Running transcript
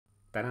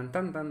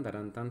Tarantantan,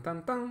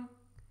 tarantantan,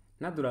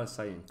 Natural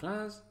Science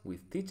class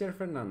with teacher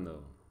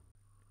Fernando.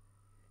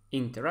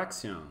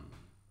 Interaction,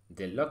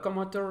 the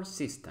locomotor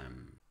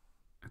system.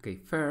 Okay,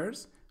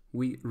 first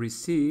we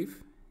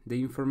receive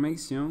the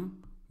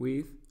information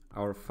with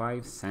our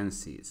 5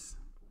 senses,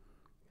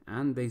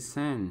 and they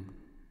send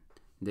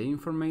the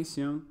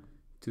information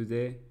to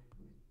the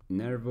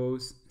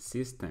nervous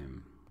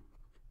system.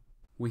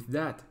 With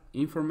that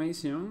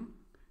information,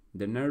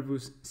 the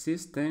nervous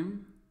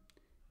system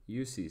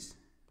uses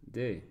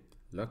the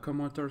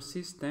locomotor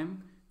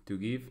system to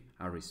give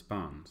a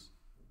response.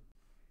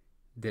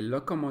 The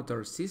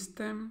locomotor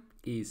system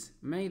is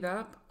made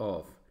up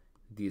of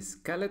the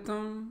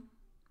skeleton,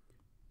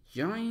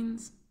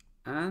 joints,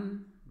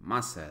 and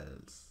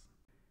muscles.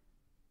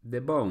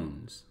 The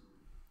bones.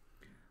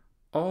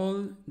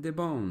 All the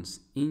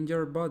bones in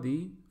your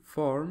body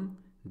form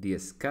the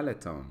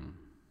skeleton.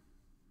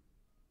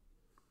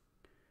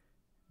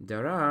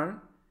 There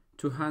are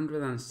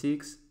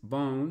 206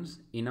 bones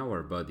in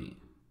our body,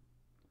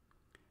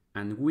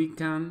 and we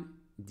can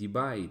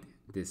divide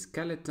the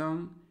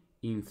skeleton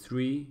in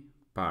 3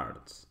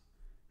 parts: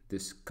 the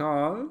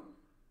skull,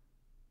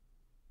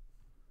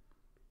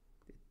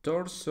 the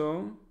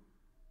torso,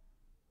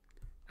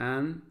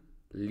 and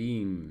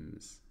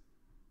limbs.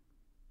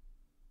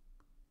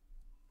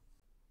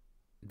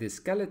 The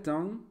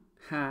skeleton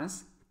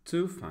has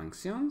 2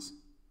 functions.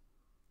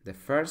 The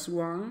first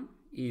one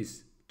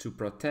is to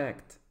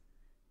protect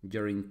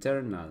your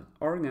internal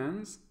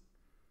organs,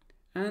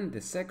 and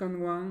the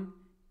second one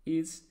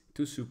is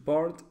to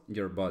support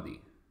your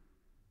body.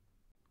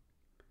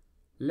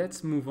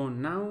 Let's move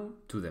on now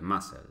to the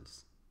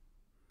muscles.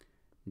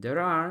 There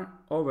are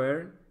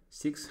over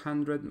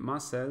 600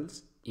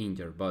 muscles in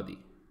your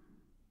body.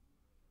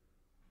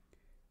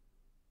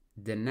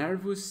 The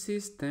nervous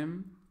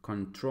system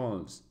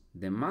controls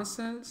the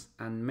muscles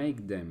and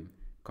makes them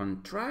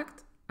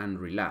contract and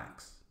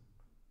relax.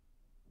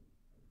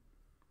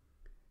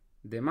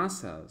 The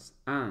muscles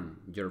and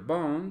your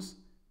bones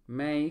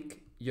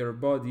make your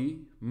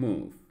body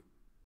move.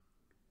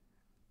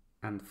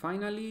 And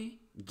finally,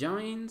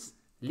 joints,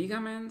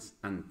 ligaments,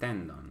 and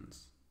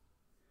tendons.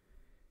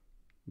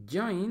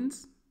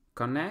 Joints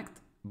connect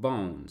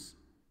bones.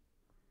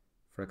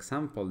 For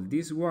example,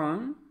 this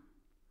one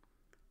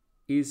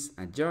is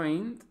a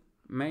joint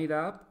made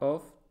up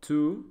of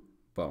 2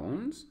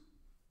 bones.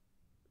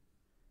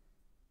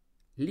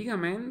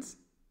 Ligaments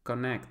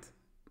connect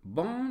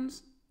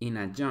bones in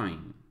a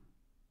joint.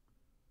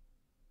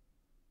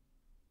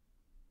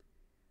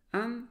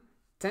 And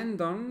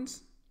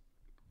tendons,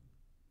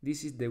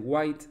 this is the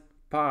white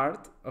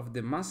part of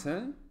the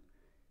muscle.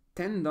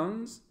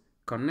 Tendons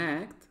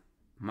connect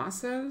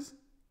muscles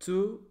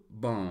to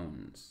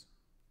bones.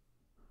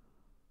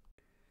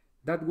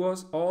 That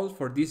was all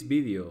for this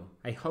video.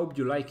 I hope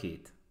you like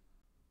it.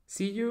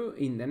 See you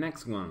in the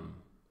next one.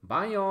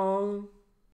 Bye all!